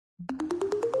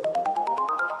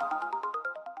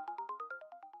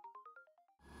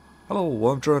Hello,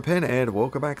 I'm Pin and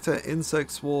welcome back to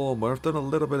Insect Swarm, where I've done a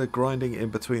little bit of grinding in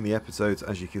between the episodes,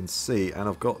 as you can see, and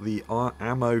I've got the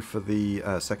ammo for the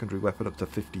secondary weapon up to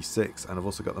 56, and I've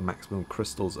also got the maximum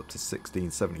crystals up to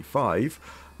 1675.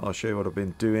 I'll show you what I've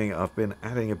been doing. I've been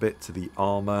adding a bit to the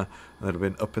armor, and I've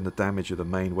been upping the damage of the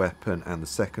main weapon and the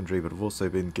secondary, but I've also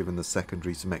been giving the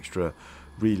secondary some extra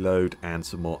reload and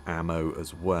some more ammo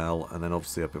as well. And then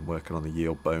obviously I've been working on the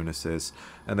yield bonuses,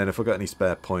 and then if I've got any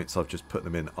spare points I've just put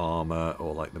them in armor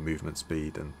or like the movement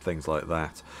speed and things like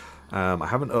that. I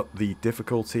haven't upped the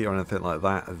difficulty or anything like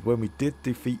that. When we did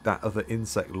defeat that other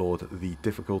insect lord, the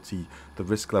difficulty, the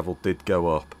risk level did go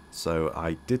up, so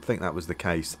I did think that was the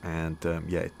case, and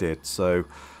yeah, it did. So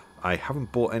I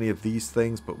haven't bought any of these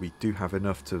things, but we do have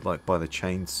enough to like buy the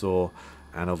chainsaw.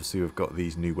 And obviously we've got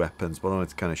these new weapons, but I wanted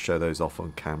to kind of show those off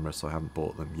on camera, so I haven't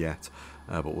bought them yet.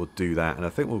 But we'll do that, and I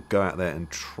think we'll go out there and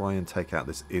try and take out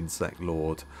this insect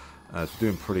lord. It's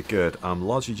doing pretty good. I'm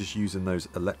largely just using those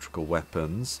electrical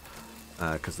weapons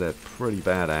because they're pretty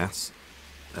badass.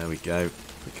 There we go.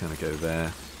 We kind of go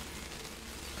there.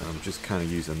 And I'm just kind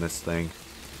of using this thing.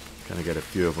 Kind of get a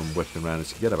few of them whipping around.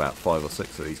 As you get about 5 or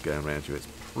 6 of these going around you, it's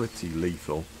pretty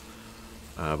lethal.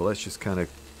 But let's just kind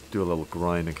of do a little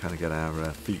grind and kind of get our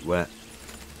feet wet,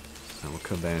 and we'll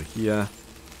come down here.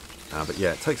 But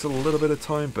yeah, it takes a little bit of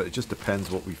time, but it just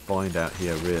depends what we find out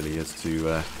here really as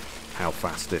to how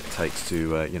fast it takes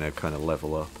to you know, kind of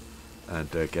level up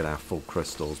and get our full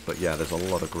crystals. But yeah, there's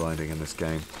a lot of grinding in this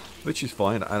game, which is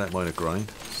fine. I don't mind a grind,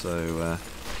 so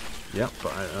yeah,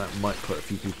 but that might put a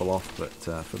few people off,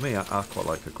 but for me, I quite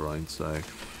like a grind. So, and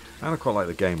I quite like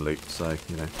the game loop, so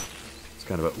you know, it's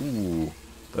kind of a ooh.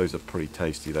 Those are pretty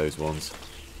tasty, those ones.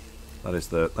 That is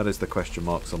the question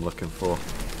marks I'm looking for.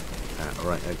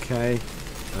 Right, okay.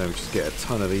 And then we just get a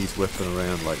ton of these whipping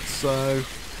around like so.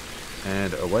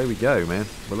 And away we go, man.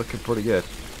 We're looking pretty good.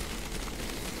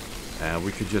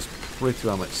 We could just pretty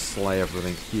much slay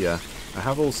everything here. I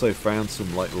have also found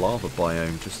some like lava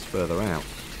biome just further out.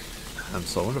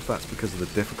 So I wonder if that's because of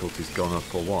the difficulty's gone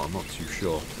up or what. I'm not too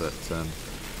sure, but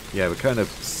yeah, we're kind of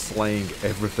slaying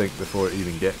everything before it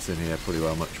even gets in here pretty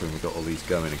well much when we've got all these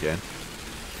going again.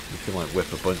 You can like whip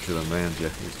a bunch of them around you.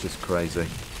 It's just crazy.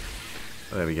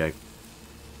 There we go.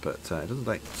 But it doesn't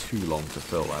take too long to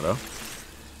fill that up.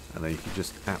 And then you can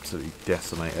just absolutely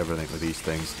decimate everything with these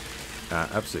things.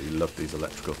 Absolutely love these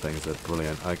electrical things. They're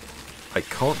brilliant. I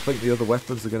can't think the other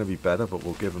weapons are going to be better, but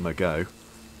we'll give them a go.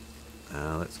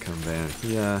 Let's come down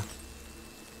here.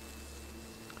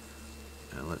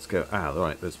 And let's go.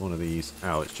 Right, there's one of these.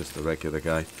 It's just a regular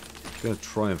guy. I'm going to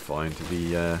try and find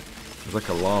the. There's like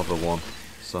a lava one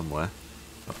somewhere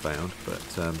I found, but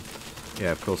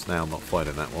yeah, of course now I'm not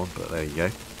finding that one. But there you go.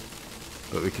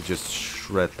 But we could just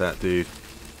shred that dude.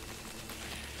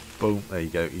 Boom! There you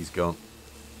go. He's gone.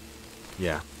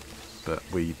 Yeah, but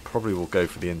we probably will go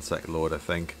for the insect lord, I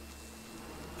think.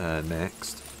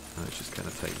 Next, let's just kind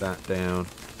of take that down.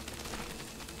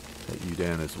 Take you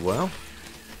down as well.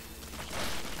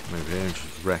 Over here and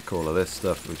just wreck all of this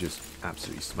stuff. We're just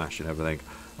absolutely smashing everything.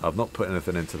 I've not put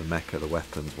anything into the mecha, the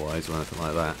weapons wise or anything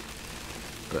like that,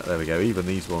 but there we go. Even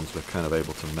these ones we're kind of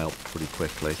able to melt pretty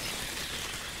quickly.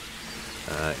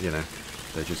 You know,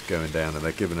 they're just going down, and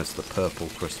they're giving us the purple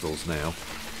crystals now,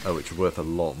 which are worth a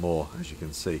lot more, as you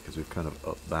can see, because we've kind of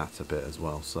upped that a bit as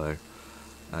well. So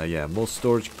yeah, more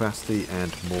storage capacity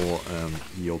and more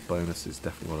yield bonus is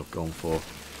definitely what I've gone for.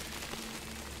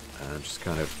 And just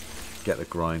kind of get the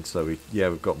grind, so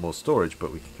we've got more storage,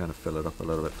 but we can kind of fill it up a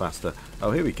little bit faster.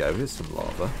 Oh, here we go. Here's some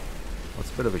lava. Well,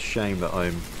 it's a bit of a shame that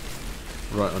I'm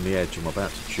right on the edge. I'm about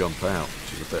to jump out,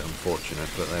 which is a bit unfortunate,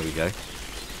 but there we go.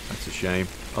 That's a shame.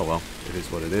 Oh well, it is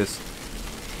what it is.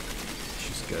 Let's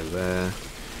just go there.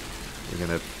 We're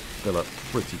going to fill up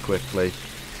pretty quickly.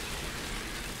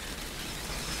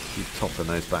 Keep topping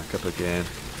those back up again.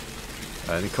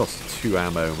 And it costs 2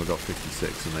 ammo, and we've got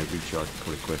 56, and they recharge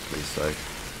pretty quickly, so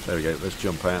there we go. Let's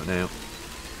jump out now.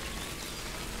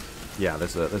 Yeah,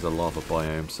 there's a lava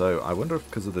biome. So I wonder if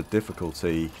because of the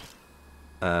difficulty,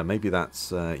 maybe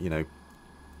that's you know,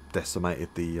 decimated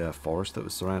the forest that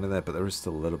was surrounding there. But there is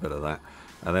still a little bit of that.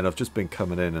 And then I've just been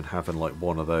coming in and having like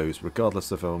one of those,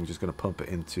 regardless if I'm just going to pump it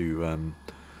into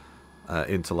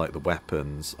like the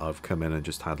weapons. I've come in and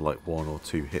just had like 1 or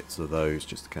 2 hits of those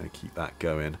just to kind of keep that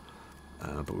going.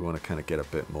 But we want to kind of get a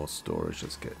bit more storage.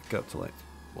 Let's go up to like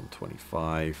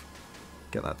 125,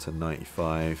 get that to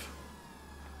 95,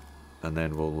 and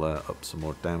then we'll up some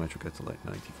more damage. We'll go to like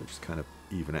 90 for just kind of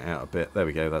even it out a bit. There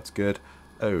we go, that's good.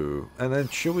 Oh, and then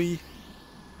shall we,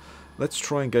 let's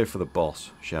try and go for the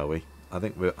boss, shall we? I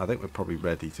think we're probably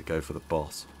ready to go for the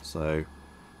boss. So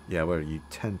yeah, where are you?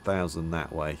 10,000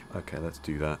 that way. Okay, let's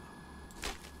do that.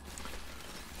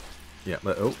 Yeah,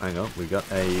 but oh, hang on, we got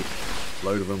a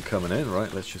load of them coming in.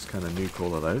 Right, let's just kind of nuke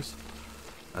all of those,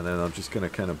 and then I'm just going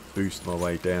to kind of boost my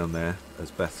way down there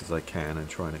as best as I can and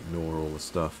try and ignore all the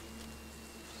stuff.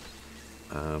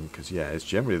 Because yeah, it's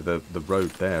generally the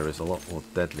road there is a lot more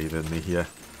deadly than the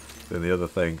other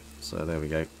thing. So there we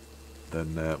go.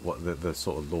 Then what the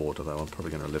sort of lord, although I'm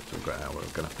probably going to live to regret how we're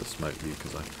going to have to smoke you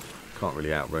because I can't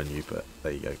really outrun you. But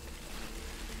there you go.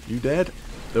 You dead?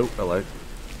 Oh, hello.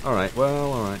 All right.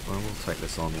 Well, all right. Well, we'll take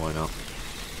this on. Why not?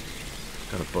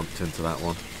 Kind of bumped into that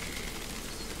one.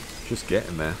 Just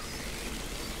getting there.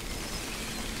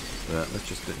 But let's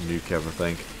just nuke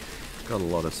everything. Got a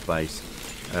lot of space.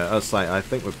 I'll say I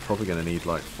think we're probably going to need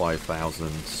like 5,000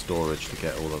 storage to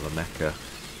get all of the mecha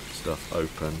stuff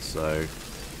open. So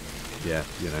yeah,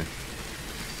 you know.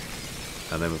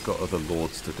 And then we've got other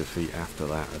lords to defeat after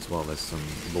that as well. There's some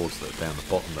lords that are down the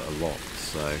bottom that are locked.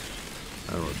 So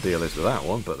I don't know what the deal is with that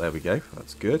one, but there we go.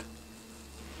 That's good.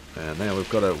 And now we've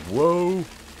got a whoa.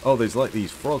 Oh, there's like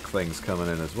these frog things coming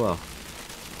in as well.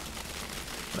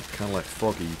 They're kind of like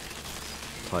froggy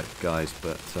type guys,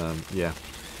 but yeah.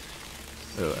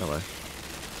 Oh, hello.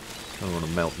 I don't want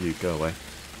to melt you. Go away.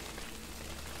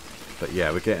 But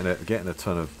yeah, we're getting a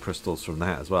ton of crystals from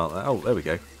that as well. Oh, there we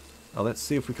go. Oh, let's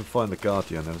see if we can find the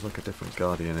guardian. There was like a different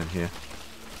guardian in here.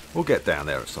 We'll get down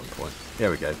there at some point. There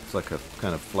we go. It's like a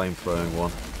kind of flame-throwing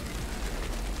one.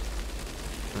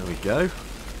 There we go.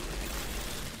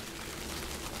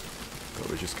 But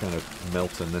we're just kind of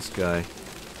melting this guy.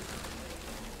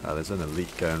 Oh, there's an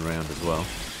elite going around as well.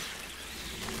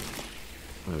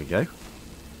 There we go.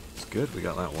 It's good. We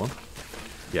got that one.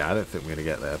 Yeah, I don't think we're going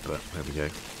to get there, but there we go.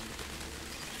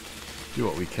 Do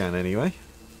what we can anyway.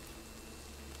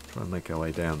 Try and make our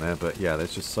way down there, but yeah,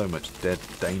 there's just so much dead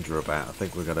danger about. I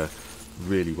think we're going to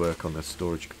really work on the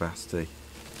storage capacity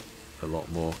a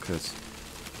lot more, because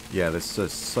yeah, there's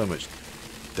just so much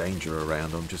danger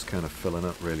around. I'm just kind of filling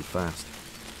up really fast.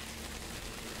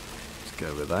 Let's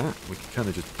go with that. We can kind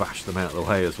of just bash them out of the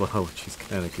way as well, which is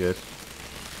kind of good.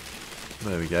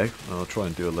 There we go. I'll try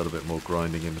and do a little bit more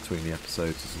grinding in between the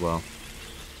episodes as well.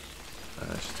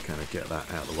 Just to kind of get that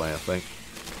out of the way, I think.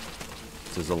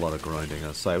 There's a lot of grinding,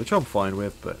 I'd say, which I'm fine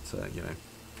with, but, you know,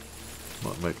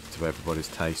 not to everybody's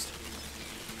taste.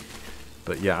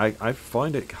 But yeah, I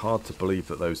find it hard to believe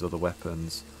that those other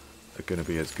weapons are going to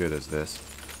be as good as this.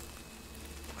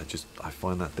 I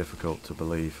find that difficult to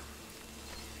believe.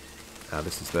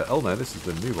 This is the, oh no, this is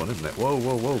the new one, isn't it? Whoa,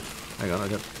 whoa, whoa. Hang on, I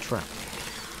got trapped.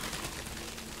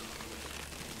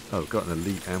 Oh, we've got an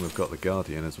elite and we've got the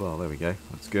guardian as well. There we go.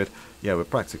 That's good. Yeah, we're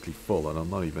practically full and I'm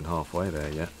not even halfway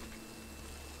there yet.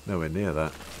 Nowhere near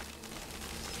that.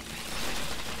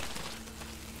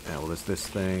 Yeah, well, there's this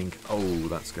thing. Oh,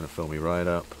 that's going to fill me right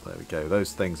up. There we go.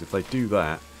 Those things, if they do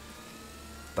that,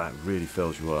 that really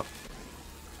fills you up.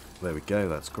 There we go.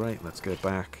 That's great. Let's go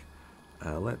back.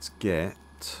 Let's get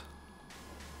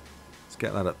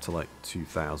that up to like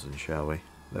 2,000, shall we?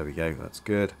 There we go. That's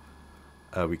good.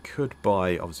 We could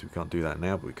buy, obviously we can't do that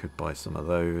now, but we could buy some of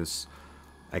those.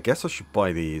 I guess I should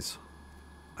buy these.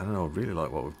 I don't know, I really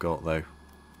like what we've got though.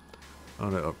 I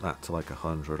want to up that to like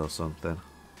 100 or something.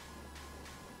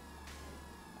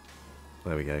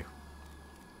 There we go.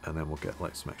 And then we'll get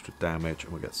like some extra damage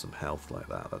and we'll get some health like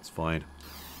that. That's fine.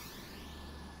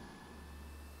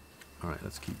 Alright,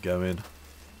 let's keep going.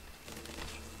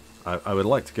 I would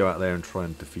like to go out there and try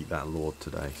and defeat that lord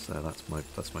today, so that's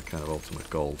my kind of ultimate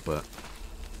goal, but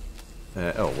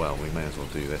oh well, we may as well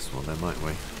do this one then, mightn't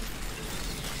we?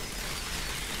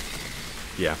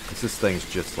 Yeah, because this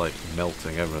thing's just like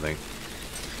melting everything.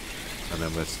 And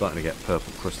then we're starting to get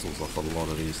purple crystals off a lot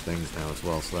of these things now as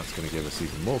well, so that's going to give us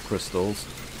even more crystals.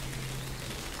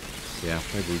 Yeah,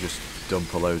 maybe we just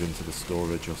dump a load into the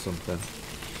storage or something.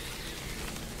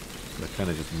 They're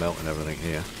kind of just melting everything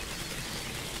here.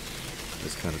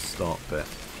 This kind of start bit.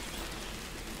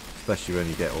 Especially when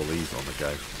you get all these on the go.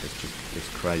 It's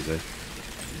crazy.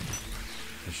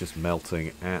 It's just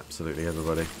melting absolutely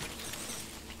everybody.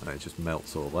 And it just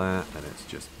melts all that, and it's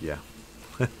just, yeah.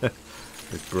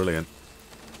 It's brilliant.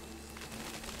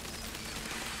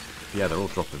 Yeah, they're all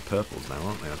dropping purples now,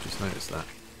 aren't they? I've just noticed that.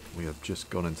 We have just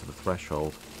gone into the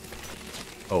threshold.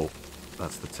 Oh,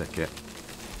 that's the ticket.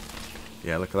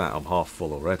 Yeah, look at that. I'm half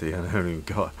full already, and I only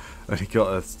got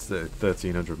us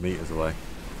 1,300 meters away.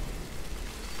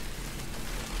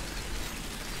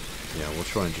 Yeah, we'll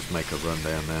try and just make a run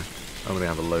down there. I'm going to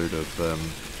have a load of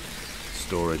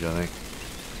storage, I think.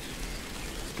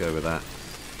 Let's go with that.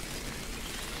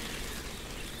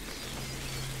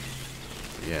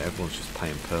 But yeah, everyone's just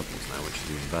paying purples now, which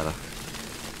is even better.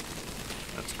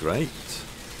 That's great.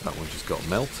 That one just got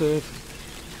melted.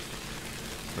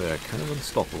 They're kind of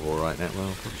unstoppable right now. Well,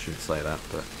 I probably shouldn't say that,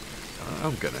 but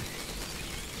I'm gonna.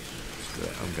 Screw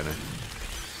it, I'm gonna.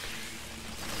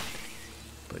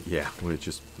 But yeah, we're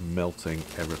just melting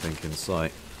everything in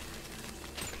sight.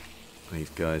 These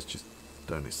guys just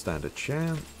don't stand a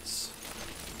chance.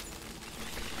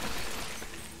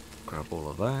 Grab all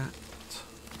of that.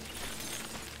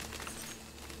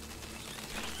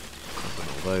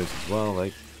 Grabbing all those as well.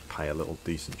 They pay a little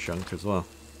decent chunk as well.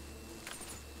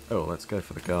 Oh, let's go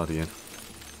for the Guardian.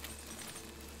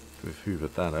 We've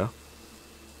hoovered that up.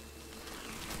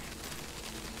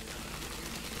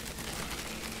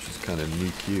 Just kind of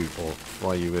nuke you or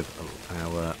fry you with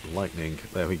our lightning.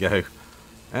 There we go.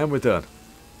 And we're done.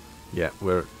 Yeah,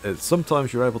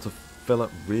 sometimes you're able to fill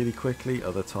up really quickly,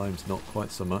 other times not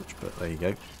quite so much, but there you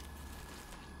go.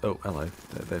 Oh, hello.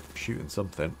 They're shooting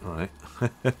something. Alright.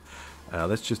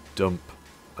 Let's just dump.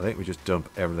 I think we just dump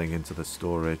everything into the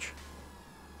storage.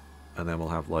 And then we'll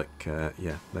have like,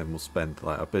 yeah, then we'll spend,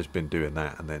 like, I've just been doing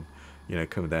that, and then, you know,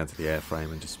 coming down to the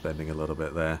airframe and just spending a little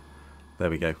bit there. There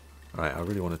we go. Alright, I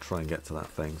really want to try and get to that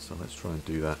thing, so let's try and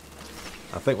do that.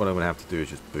 I think what I'm going to have to do is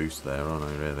just boost there, aren't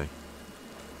I, really?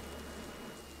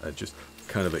 Just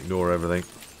kind of ignore everything.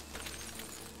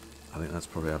 I think that's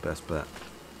probably our best bet.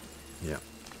 Yeah.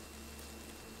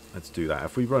 Let's do that.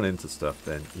 If we run into stuff,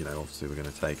 then, you know, obviously we're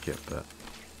going to take it, but...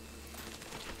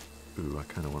 Ooh, I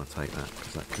kind of want to take that,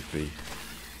 because that could be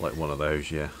like one of those,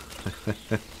 yeah.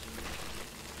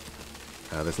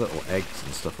 There's little eggs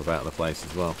and stuff about the place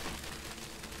as well.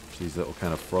 These little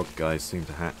kind of frog guys seem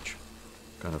to hatch.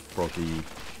 Kind of froggy,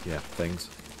 yeah, things.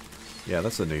 Yeah,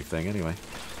 that's a new thing anyway.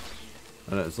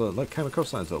 And it's like came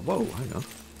across that and thought, whoa, hang on.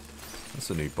 That's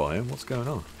a new biome, what's going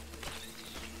on?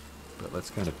 But let's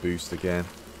kind of boost again.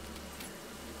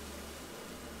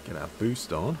 Get our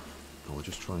boost on. And we'll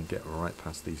just try and get right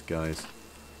past these guys.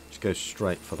 Just go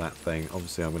straight for that thing.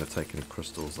 Obviously I'm going to take any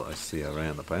crystals that I see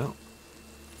around about.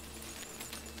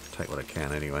 Take what I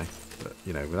can anyway. But,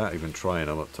 you know, without even trying,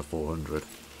 I'm up to 400.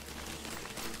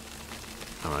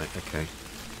 Alright, okay.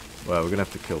 Well, we're going to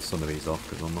have to kill some of these off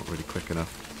because I'm not really quick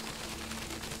enough.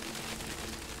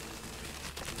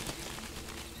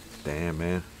 Damn,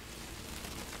 man.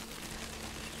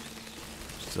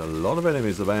 There's a lot of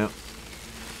enemies about.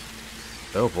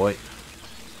 Oh, boy.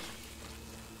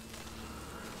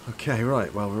 Okay,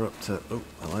 right. Well, we're up to... Oh,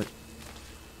 hello.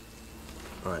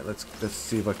 Alright, let's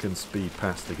see if I can speed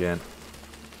past again.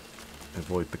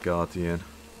 Avoid the Guardian.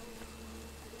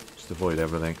 Just avoid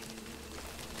everything.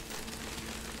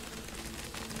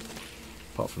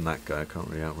 Apart from that guy, I can't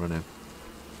really outrun him.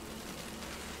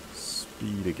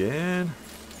 Speed again.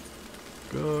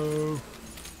 Go.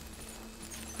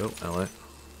 Oh, hello.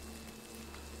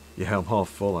 Yeah, I'm half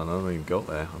full and I haven't even got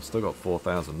there. I've still got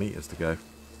 4,000 meters to go.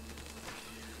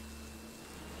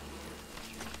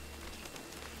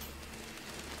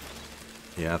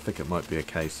 Yeah, I think it might be a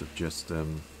case of just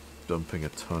dumping a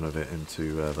ton of it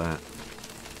into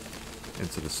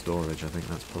into the storage. I think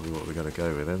that's probably what we're going to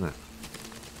go with, isn't it?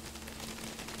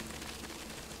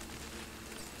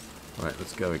 Right,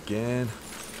 let's go again.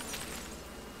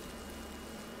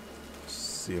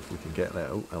 See if we can get there.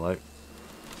 Oh, hello.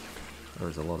 There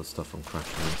is a lot of stuff I'm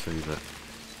crashing into, but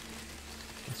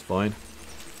that's fine.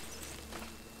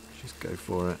 Just go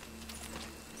for it.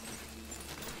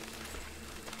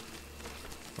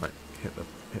 Right,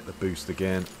 hit the boost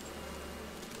again.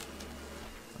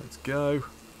 Let's go.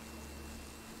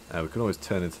 We can always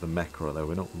turn into the mecha, although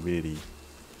we're not really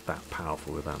that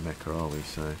powerful with that mecha, are we?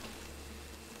 So,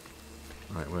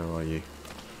 right, where are you?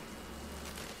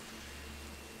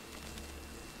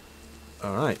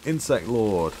 All right, Insect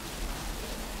Lord.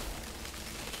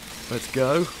 Let's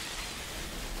go.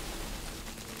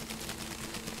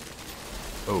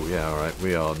 Oh yeah, all right.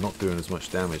 We are not doing as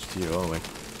much damage to you, are we?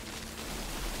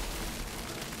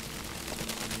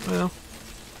 Well,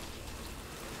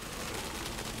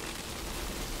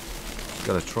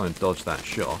 got to try and dodge that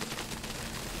shot.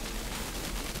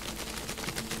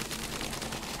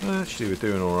 Actually, we're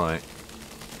doing all right.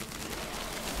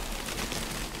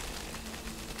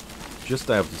 Just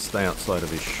able to stay outside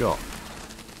of his shot.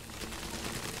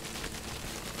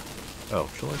 Oh,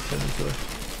 shall I turn into it?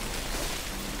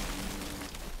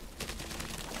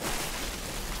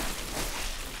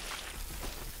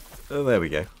 Oh, there we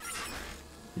go.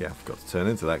 Yeah, I forgot to turn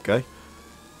into that guy.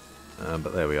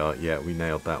 But there we are. Yeah, we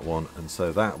nailed that one. And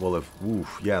so that will have...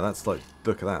 Oof, yeah, that's like...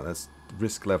 Look at that. That's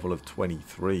risk level of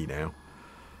 23 now.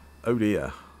 Oh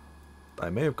dear. I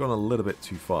may have gone a little bit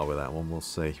too far with that one. We'll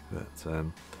see. But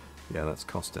Yeah, that's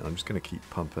costing. I'm just going to keep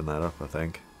pumping that up, I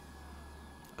think.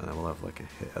 And then we'll have like a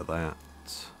hit of that.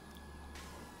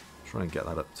 Try and get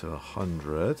that up to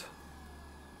 100.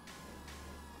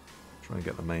 Try and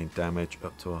get the main damage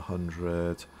up to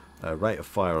 100. Rate of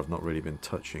fire I've not really been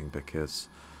touching because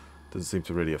it doesn't seem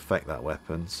to really affect that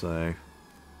weapon. So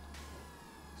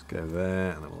let's go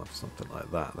there and then we'll have something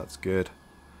like that. That's good.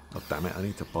 Oh damn it, I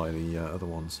need to buy the other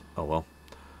ones. Oh well.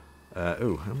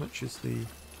 Oh, how much is the...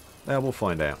 we'll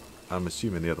find out. I'm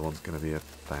assuming the other one's going to be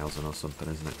 1,000 or something,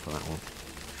 isn't it, for that one?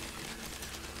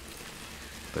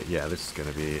 But yeah, this is going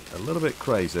to be a little bit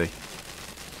crazy.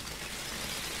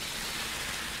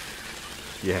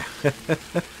 Yeah.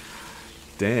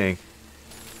 Dang.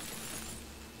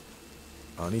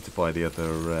 I need to buy the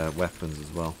other weapons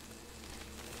as well.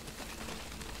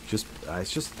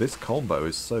 It's just this combo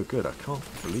is so good. I can't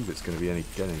believe it's going to be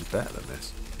get any better than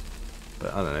this.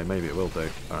 But I don't know, maybe it will do.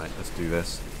 Alright, let's do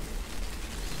this.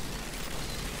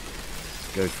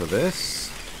 Let's go for this.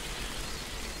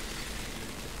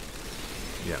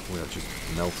 Yeah, we are just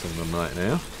melting them right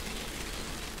now.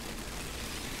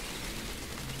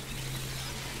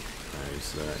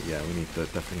 Yeah, we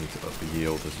definitely need to up the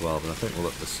yield as well, but I think we'll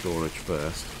up the storage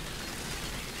first.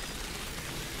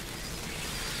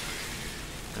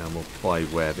 And we'll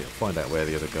find out where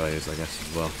the other guy is, I guess,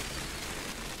 as well.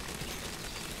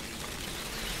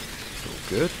 It's all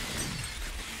good.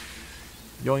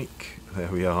 Yoink!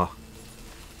 There we are.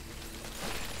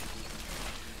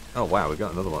 Oh wow, we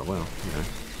got another one. Well, you know,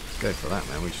 let's go for that,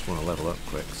 man. We just want to level up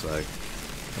quick, so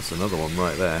that's another one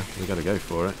right there. We got to go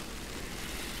for it.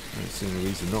 I don't see any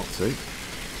reason not to.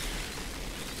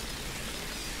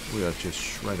 We are just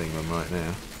shredding them right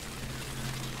now.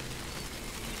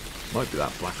 Might be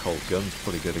that black hole gun's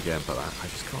pretty good again, but I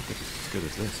just can't think it's as good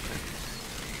as this, man.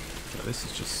 But this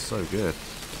is just so good.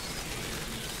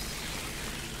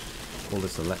 All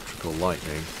this electrical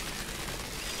lightning.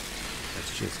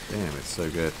 It's just, damn, it's so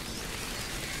good.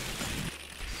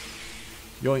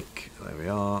 Yoink, there we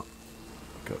are.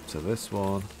 Go up to this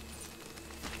one.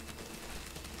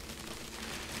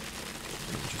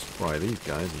 And just fry these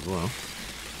guys as well.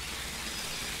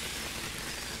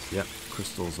 Yep,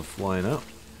 crystals are flying up.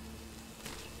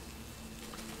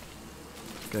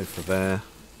 Go for there.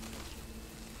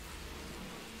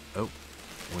 Oh,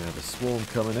 we have a swarm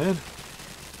coming in.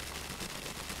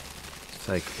 Let's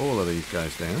take all of these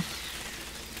guys down.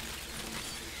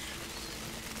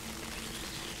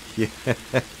 Yeah.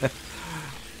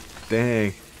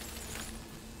 Dang.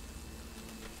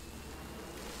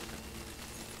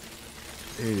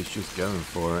 It is just going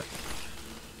for it.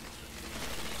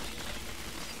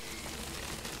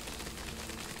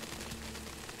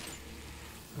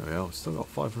 There we are. We've still got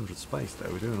 500 space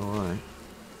there. We're doing alright.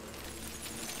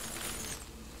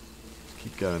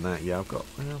 Keep going that. Yeah, I've got...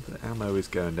 Well, the ammo is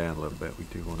going down a little bit. We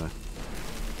do want to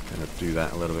kind of do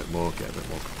that a little bit more. Get a bit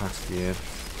more capacity in.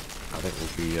 I think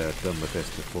we'll be done with this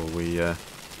before we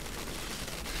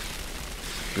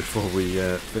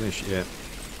finish it.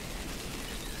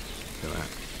 Look at that.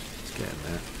 It's getting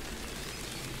there.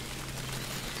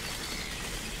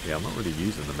 Yeah, I'm not really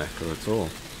using the mecha at all.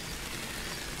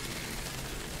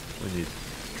 When your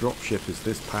dropship is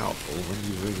this powerful, when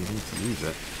you really need to use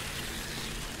it.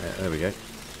 There we go.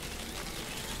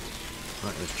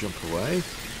 Right, let's jump away.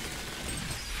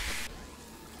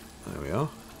 There we are.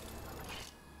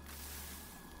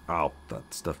 Oh,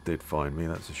 that stuff did find me.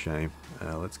 That's a shame.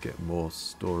 Let's get more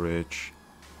storage.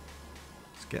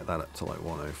 Let's get that up to like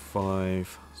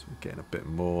 105. So we're getting a bit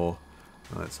more.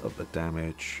 Let's up the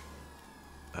damage.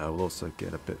 We'll also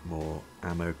get a bit more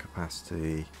ammo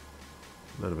capacity.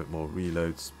 A little bit more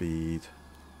reload speed.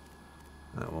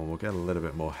 That one will get a little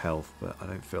bit more health, but I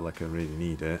don't feel like I really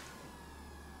need it.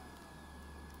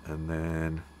 And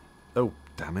then... Oh,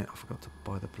 damn it. I forgot to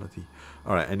buy the bloody...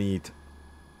 Alright, I need...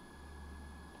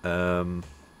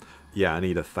 yeah, I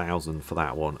need 1,000 for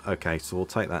that one. Okay, so we'll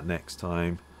take that next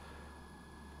time.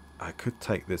 I could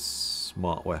take this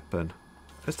smart weapon.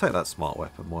 Let's take that smart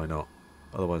weapon, why not?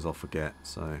 Otherwise I'll forget,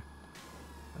 so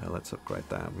let's upgrade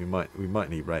that. We might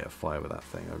need rate of fire with that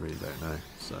thing, I really don't know.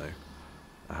 So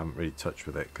I haven't really touched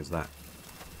with it because that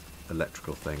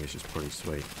electrical thing is just pretty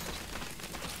sweet.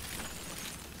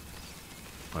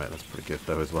 Alright, that's pretty good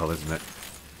though as well, isn't it?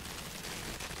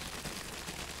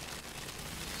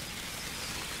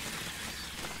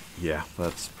 Yeah,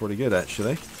 that's pretty good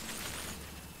actually.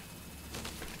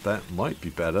 That might be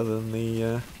better than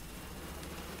the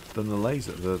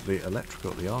laser, the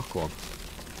electrical, the arc one.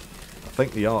 I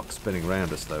think the arc spinning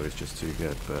round us though is just too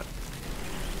good, but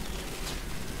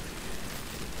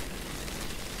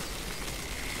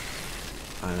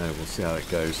I don't know, we'll see how it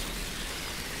goes.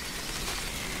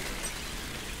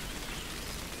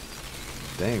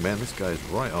 Dang, man, this guy's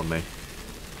right on me.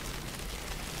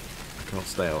 I can't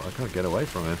stay out. I can't get away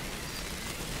from him.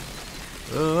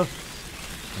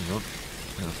 Hang on.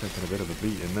 I'm taking a bit of a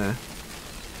beat in there.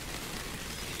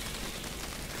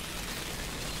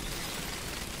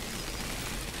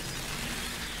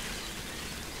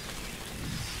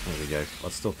 There we go. I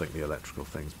still think the electrical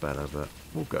thing's better, but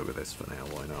we'll go with this for now.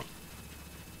 Why not?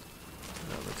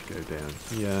 Let's go down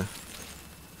here.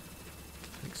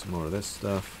 Take some more of this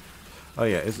stuff. Oh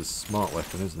yeah, it is a smart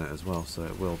weapon, isn't it, as well? So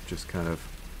it will just kind of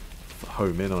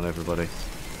home in on everybody.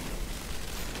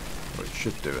 Or it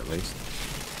should do, at least.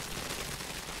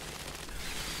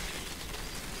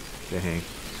 Dang.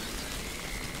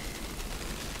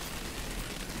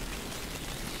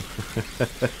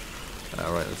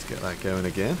 Alright, let's get that going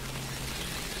again.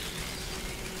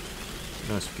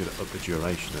 Nice if we could up the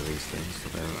duration of these things so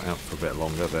they're out for a bit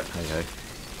longer, but hey hey.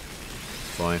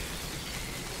 Fine.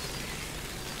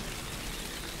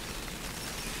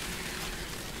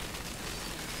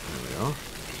 There we are.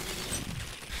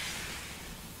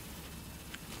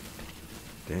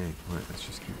 Dang, right, let's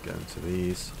just keep going to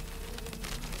these.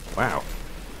 Wow.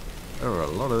 There are a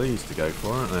lot of these to go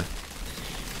for, aren't there?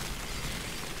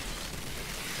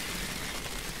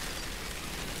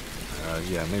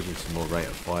 Yeah, maybe some more rate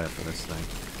of fire for this thing.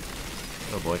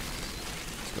 Oh boy.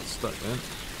 It's got stuck then.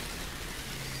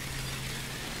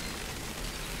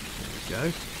 There we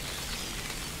go.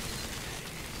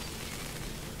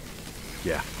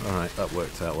 Yeah, alright, that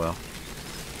worked out well.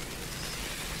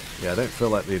 Yeah, I don't feel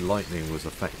like the lightning was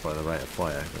affected by the rate of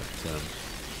fire, but I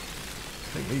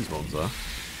think these ones are.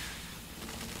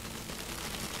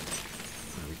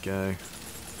 There we go.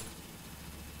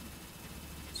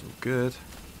 It's all good.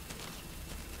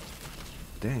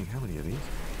 Dang, how many of these?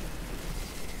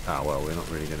 Ah, well, we're not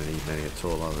really going to need many at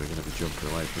all, are we? We're going to be jumping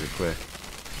away pretty quick.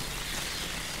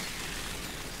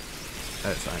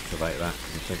 Let's activate that,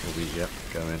 because I think we'll be, yep,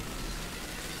 going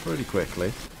pretty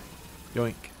quickly.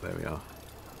 Yoink, there we are.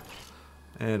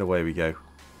 And away we go.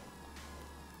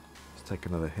 Let's take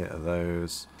another hit of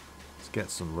those. Let's get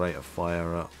some rate of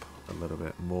fire up a little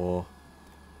bit more.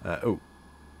 Oh,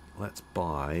 let's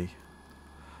buy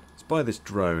this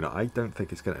drone. I don't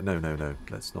think it's going to... No.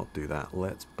 Let's not do that.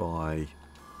 Let's buy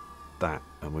that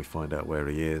and we find out where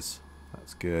he is.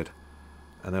 That's good.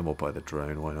 And then we'll buy the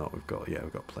drone. Why not? We've got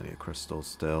plenty of crystals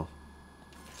still.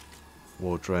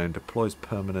 War drone deploys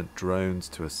permanent drones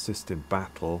to assist in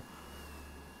battle.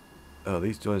 Oh,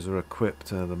 these guys are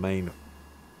equipped with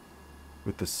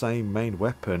the same main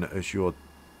weapon as your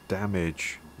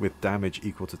damage, with damage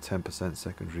equal to 10%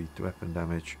 secondary weapon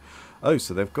damage. Oh,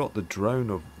 so they've got the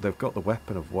they've got the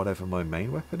weapon of whatever my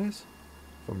main weapon is?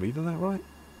 If I'm reading that right?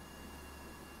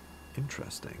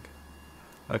 Interesting.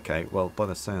 Okay, well, by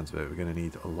the sounds of it, we're going to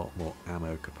need a lot more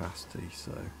ammo capacity,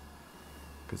 so...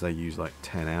 Because they use like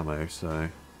 10 ammo, so...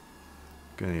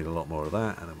 Going to need a lot more of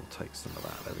that, and then we'll take some of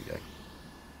that. There we go.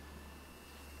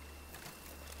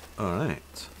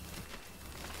 Alright.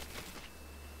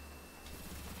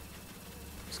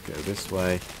 Let's go this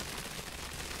way.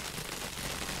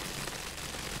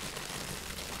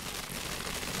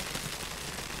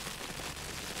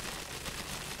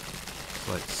 It's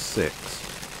like 6.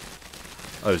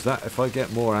 Oh, is that... If I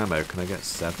get more ammo, can I get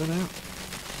 7 out?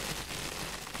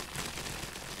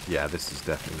 Yeah, this is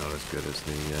definitely not as good as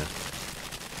the...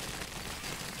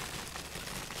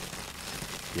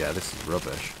 Yeah, this is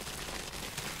rubbish.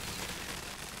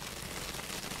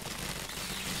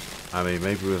 I mean,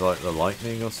 maybe with like the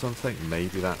lightning or something,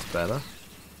 maybe that's better.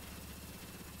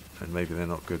 And maybe they're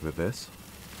not good with this.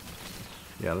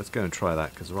 Yeah, let's go and try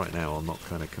that, because right now I'm not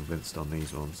kind of convinced on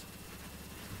these ones.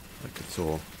 Like at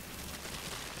all.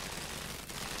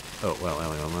 Oh, well,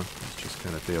 hang on, man. Let's just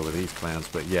kind of deal with these clowns.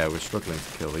 But yeah, we're struggling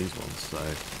to kill these ones, so...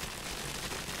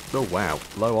 Oh, wow.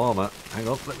 Low armor. Hang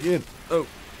on, let me in. Oh.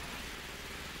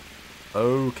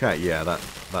 Okay, yeah, that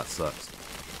sucks.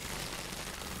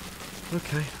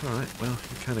 Okay, alright, well,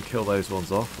 we kind of kill those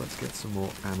ones off. Let's get some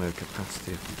more ammo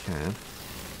capacity if we can.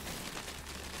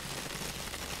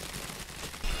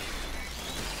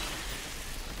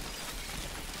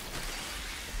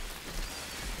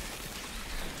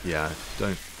 Yeah, I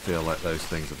don't feel like those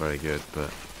things are very good,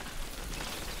 but...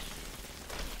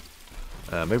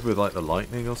 maybe with like the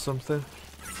lightning or something?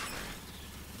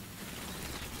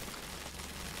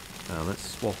 Let's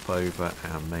swap over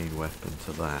our main weapon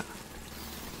to that.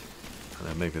 And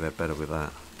then maybe they're better with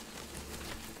that.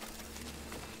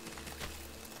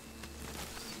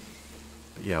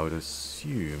 But yeah, I would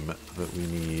assume that we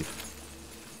need...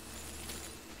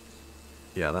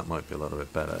 Yeah, that might be a little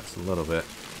bit better. It's a little bit,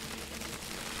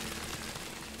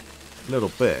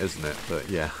 isn't it? But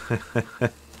yeah.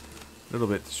 A little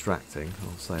bit distracting,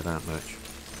 I'll say that much.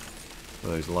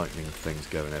 Those lightning things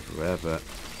going everywhere, but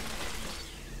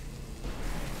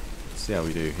let's see how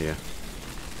we do here.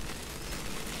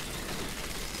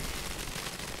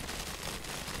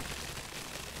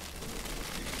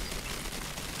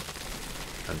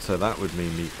 And so that would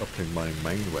mean me upping my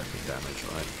main weapon damage,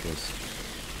 right?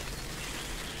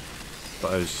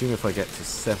 But I assume if I get to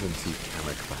 70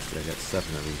 ammo capacity, I get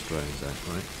 7 of these drones out,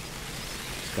 right?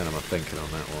 That's kind of my thinking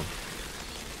on that one.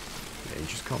 Yeah, you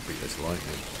just can't beat this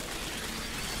lightning.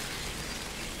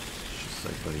 It's just so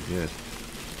bloody good.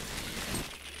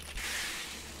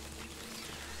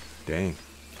 Dang.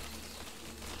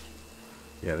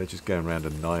 Yeah, they're just going around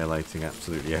annihilating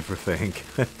absolutely everything.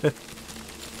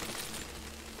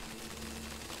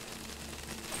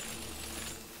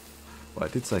 Well, I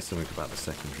did say something about the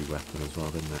secondary weapon as well,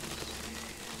 didn't it?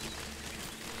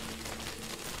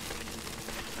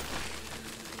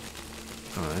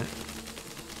 Alright.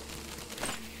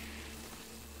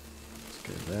 Let's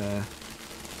go there.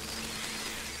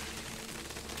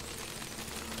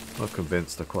 I'm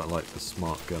convinced I quite like the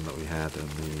smart gun that we had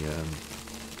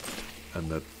and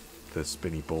the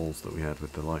spinny balls that we had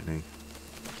with the lightning.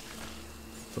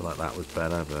 I feel like that was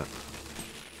better, but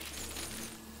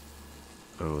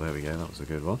oh, there we go, that was a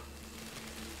good one.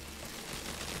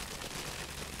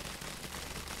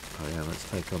 Oh yeah, let's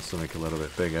take on something a little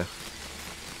bit bigger.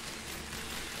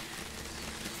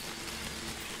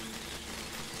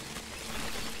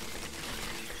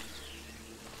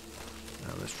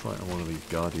 Now let's try it on one of these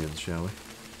guardians, shall we?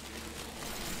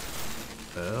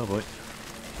 Oh boy.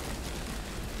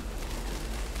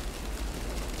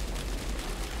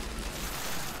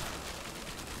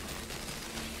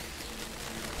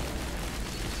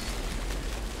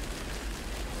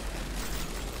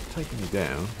 Taking me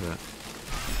down, but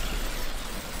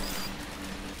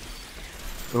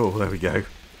oh, there we go.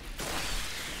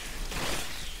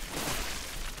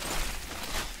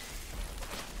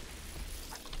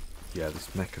 Yeah, this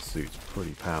mecha suit's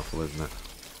pretty powerful, isn't it?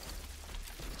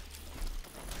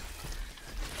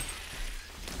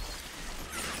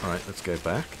 Alright, let's go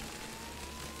back.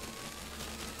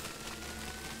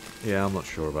 Yeah, I'm not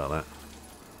sure about that.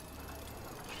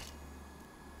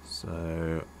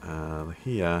 So,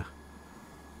 here,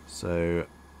 so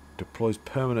deploys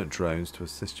permanent drones to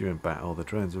assist you in battle. The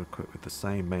drones are equipped with the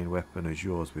same main weapon as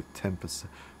yours, with 10%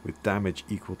 with damage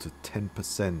equal to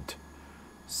 10%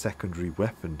 secondary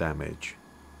weapon damage.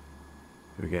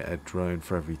 You get a drone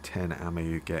for every 10 ammo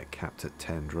you get, capped at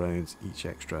 10 drones. Each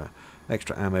extra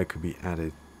ammo can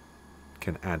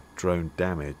add drone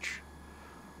damage.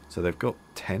 So they've got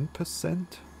 10%.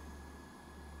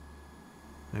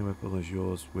 Main weapon is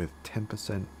yours with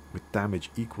 10% with damage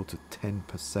equal to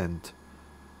 10%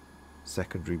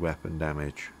 secondary weapon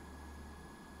damage.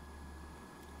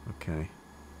 Okay.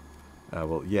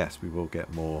 Well, yes, we will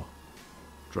get more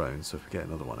drones, so if we get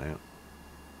another one out.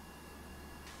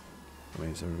 I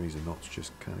mean, is there a reason not to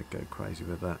just kind of go crazy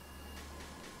with that?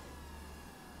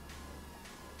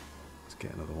 Let's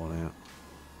get another one out.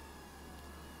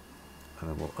 And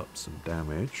then we'll up some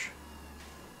damage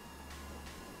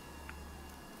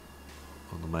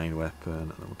on the main weapon,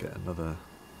 and then we'll get another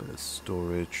bit of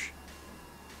storage.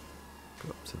 Go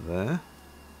up to there.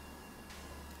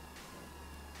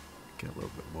 Get a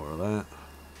little bit more of that.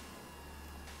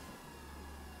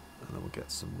 And then we'll get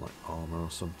some like armor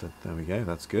or something. There we go,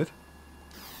 that's good.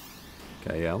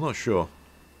 Okay, yeah, I'm not sure.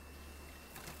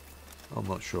 I'm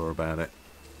not sure about it.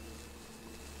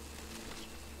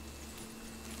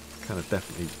 Kind of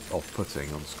definitely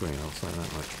off-putting on screen, I'll say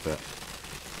that much, but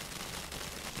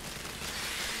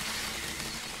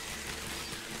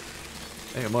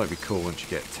I think it might be cool once you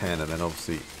get 10, and then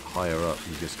obviously higher up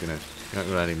you're not going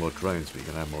to add any more drones, but you're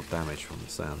going to have more damage from the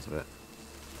sounds of it.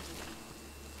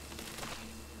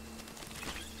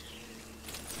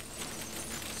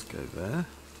 Let's go there.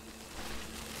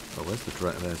 Oh, where's the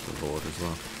drone? There's the Lord as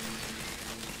well.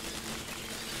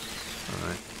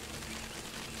 Alright.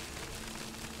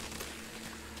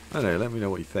 I don't know, let me know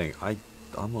what you think.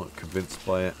 I'm not convinced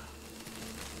by it.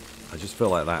 I just feel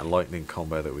like that lightning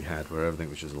combo that we had, where everything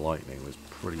was just lightning, was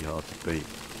pretty hard to beat.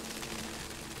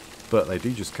 But they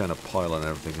do just kind of pile on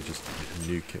everything and just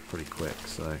nuke it pretty quick,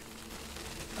 so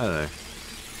I don't know.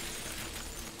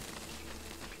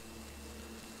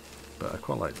 But I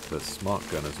quite like the smart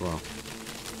gun as well.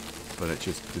 But it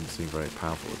just didn't seem very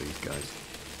powerful with these guys.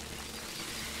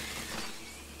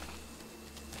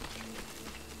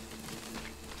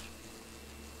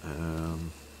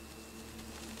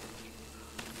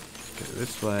 Go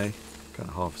this way, kind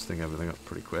of harvesting everything up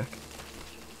pretty quick.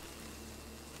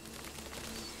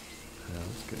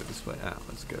 Let's go this way out.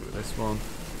 Let's go with this one.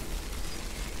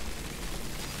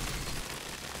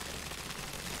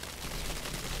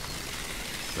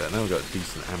 it. Now we've got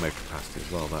decent ammo capacity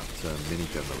as well. That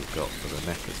minigun that we've got for the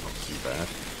mecha's not too bad.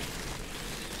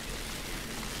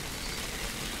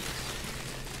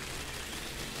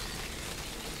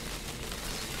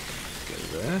 Go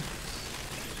there.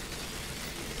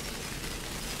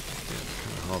 Yeah,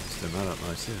 kind of harvesting that up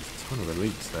nicely. There's a ton of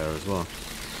elites there as well.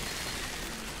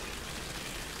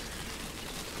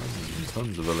 Tons and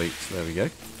tons of elites. There we go.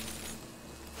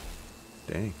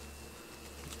 Dang.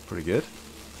 That's pretty good.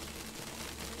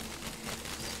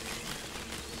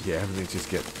 Yeah, everything just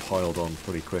gets piled on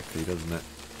pretty quickly, doesn't it?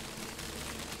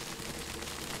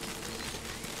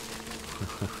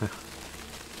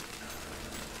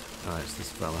 Alright, it's this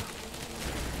fella.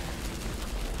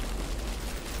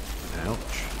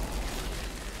 Ouch.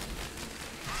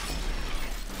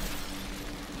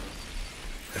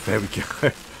 There we go.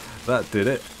 That did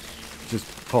it. Just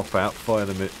pop out, fire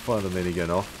the minigun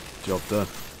off. Job done.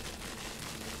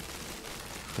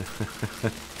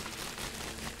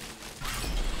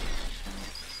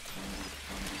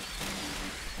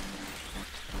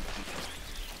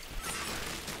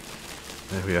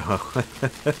 There we are.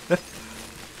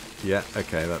 Yeah,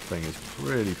 okay, that thing is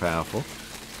pretty powerful.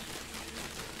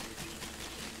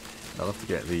 I'll have to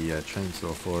get the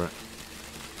chainsaw for it.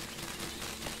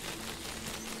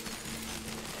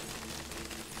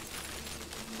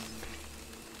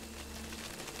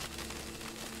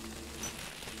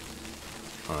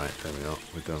 Alright, there we are.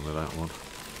 We're done with that one.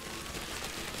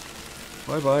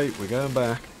 Bye bye, we're going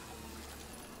back.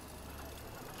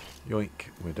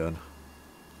 Yoink, we're done.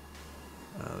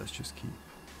 Let's just keep...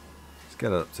 Let's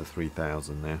get it up to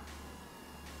 3,000 now.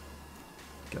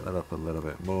 Get that up a little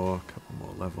bit more, a couple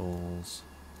more levels.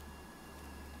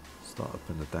 Start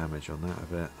upping the damage on that a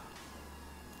bit.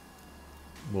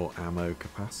 More ammo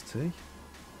capacity.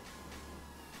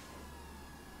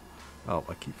 Oh,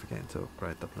 I keep forgetting to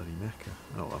upgrade the bloody mecha.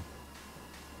 Oh well.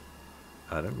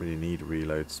 I don't really need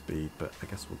reload speed, but I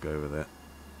guess we'll go with it.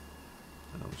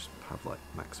 And I'll just have like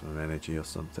maximum energy or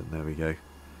something. There we go.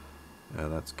 Yeah,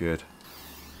 that's good.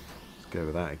 Let's go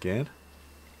with that again.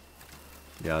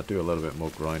 Yeah, I'll do a little bit more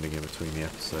grinding in between the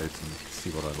episodes and see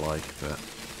what I like, but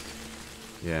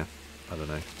yeah, I don't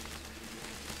know.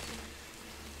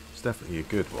 It's definitely a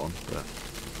good one, but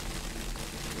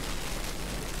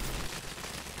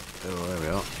oh, there we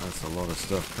are. That's a lot of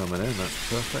stuff coming in. That's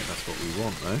perfect. That's what we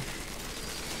want, though.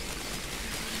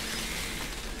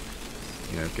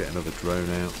 You know, get another drone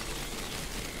out.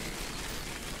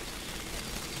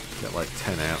 Get like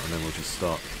 10 out, and then we'll just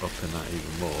start upping that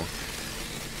even more.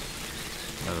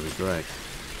 That'll be great.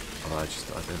 Although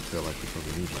I don't feel like we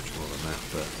probably need much more than that,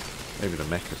 but maybe the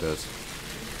mecha does.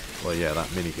 Well, yeah,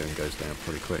 that minigun goes down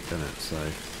pretty quick, doesn't it? So,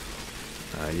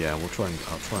 yeah, I'll try and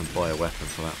buy a weapon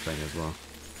for that thing as well.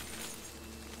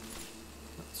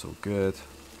 That's all good.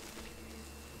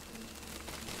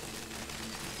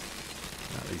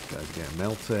 Now these guys are getting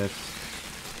melted.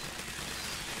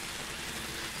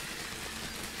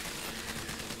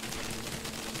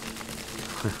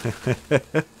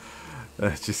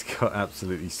 Just got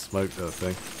absolutely smoked, that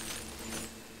thing.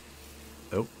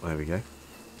 Oh, there we go.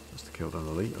 Must have killed an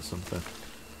elite or something.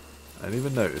 I didn't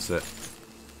even notice it.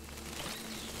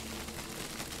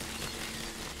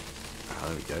 Ah,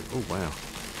 there we go. Oh, wow.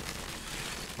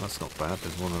 That's not bad.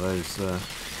 There's one of those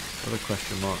other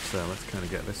question marks there. Let's kind of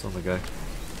get this on the go.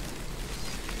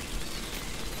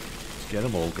 Let's get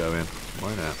them all going.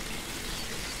 Why not?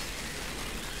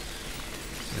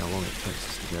 See how long it takes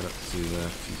us to get up to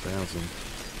 2,000.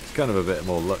 It's kind of a bit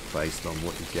more luck based on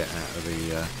what you get out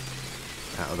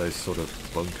of those sort of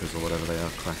bunkers or whatever they are,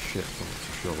 crash ships. I'm not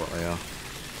too sure what they are.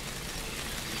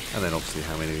 And then obviously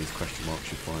how many of these question marks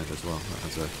you find as well. That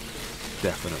has a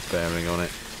definite bearing on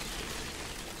it.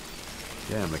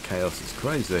 Yeah, and the chaos is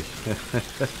crazy.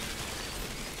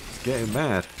 It's getting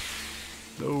mad.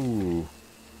 Oh,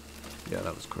 yeah,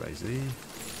 that was crazy.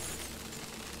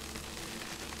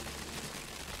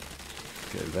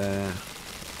 Go there.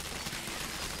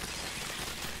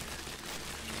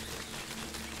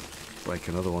 Break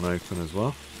another one open as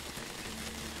well.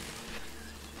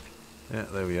 Yeah,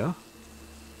 there we are.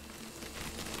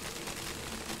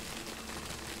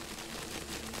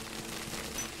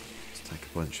 Let's take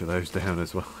a bunch of those down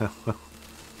as well.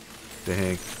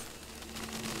 Dang.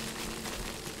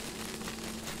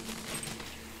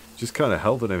 Just kind of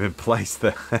holding him in place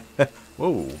there.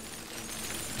 Whoa.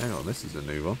 Hang on, this is a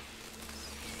new one.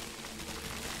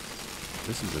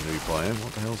 This is a new biome.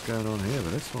 What the hell's going on here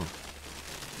with this one?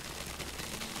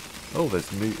 Oh,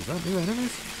 there's new... Is that new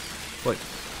enemies? Like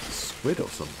a squid or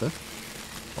something?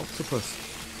 Octopus.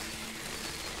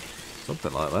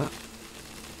 Something like that.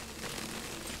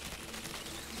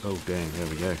 Oh, dang. There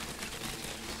we go.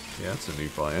 Yeah, that's a new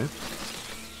biome.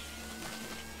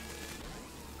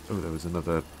 Oh, there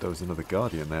was another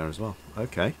guardian there as well.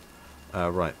 Okay.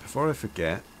 Right, before I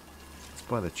forget, let's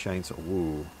buy the chainsaw.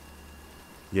 Woo.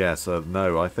 Yeah, so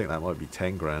no, I think that might be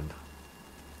 10 grand.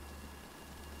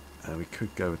 We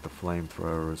could go with the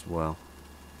flamethrower as well.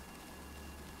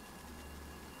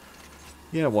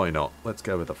 Yeah, why not? Let's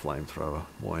go with the flamethrower.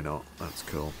 Why not? That's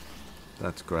cool.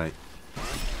 That's great.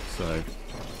 So,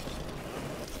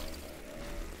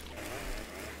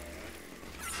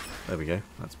 there we go.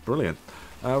 That's brilliant.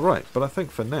 Right, but I think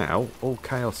for now, all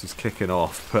chaos is kicking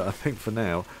off. But I think for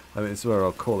now, this is where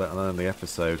I'll call it and end the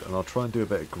episode. And I'll try and do a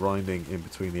bit of grinding in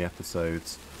between the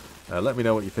episodes. Let me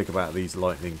know what you think about these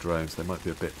lightning drones. They might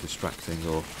be a bit distracting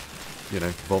or, you know,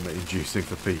 vomit-inducing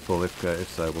for people. If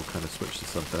so, we'll kind of switch to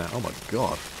something else. Oh my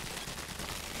god.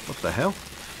 What the hell?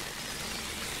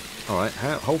 Alright,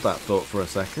 hold that thought for a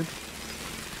second.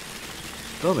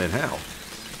 Dumb in hell.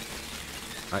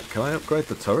 Right, can I upgrade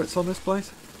the turrets on this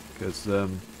place? Because,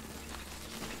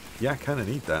 yeah, I kind of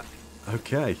need that.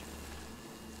 Okay.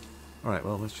 Alright,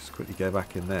 well, let's just quickly go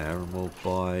back in there and we'll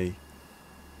buy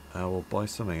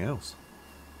something else.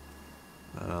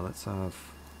 Let's have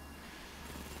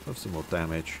some more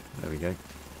damage. There we go.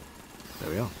 There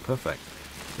we are. Perfect.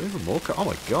 There's even more. Oh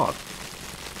my god.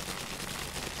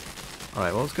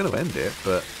 Alright, well, I was going to end it,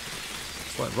 but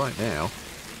it's like right now.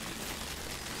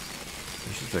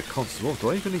 It's just a constant walk.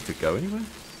 Do I even need to go anywhere?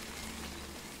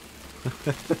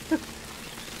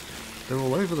 They're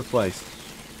all over the place.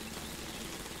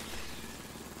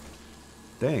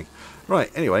 Dang. Right,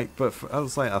 anyway, but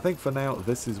as I say, I think for now,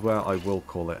 this is where I will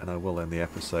call it, and I will end the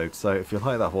episode. So if you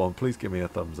like that one, please give me a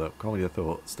thumbs up, comment your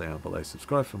thoughts down below,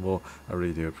 subscribe for more, I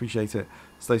really do appreciate it.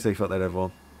 Stay safe out there,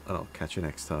 everyone, and I'll catch you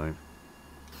next time.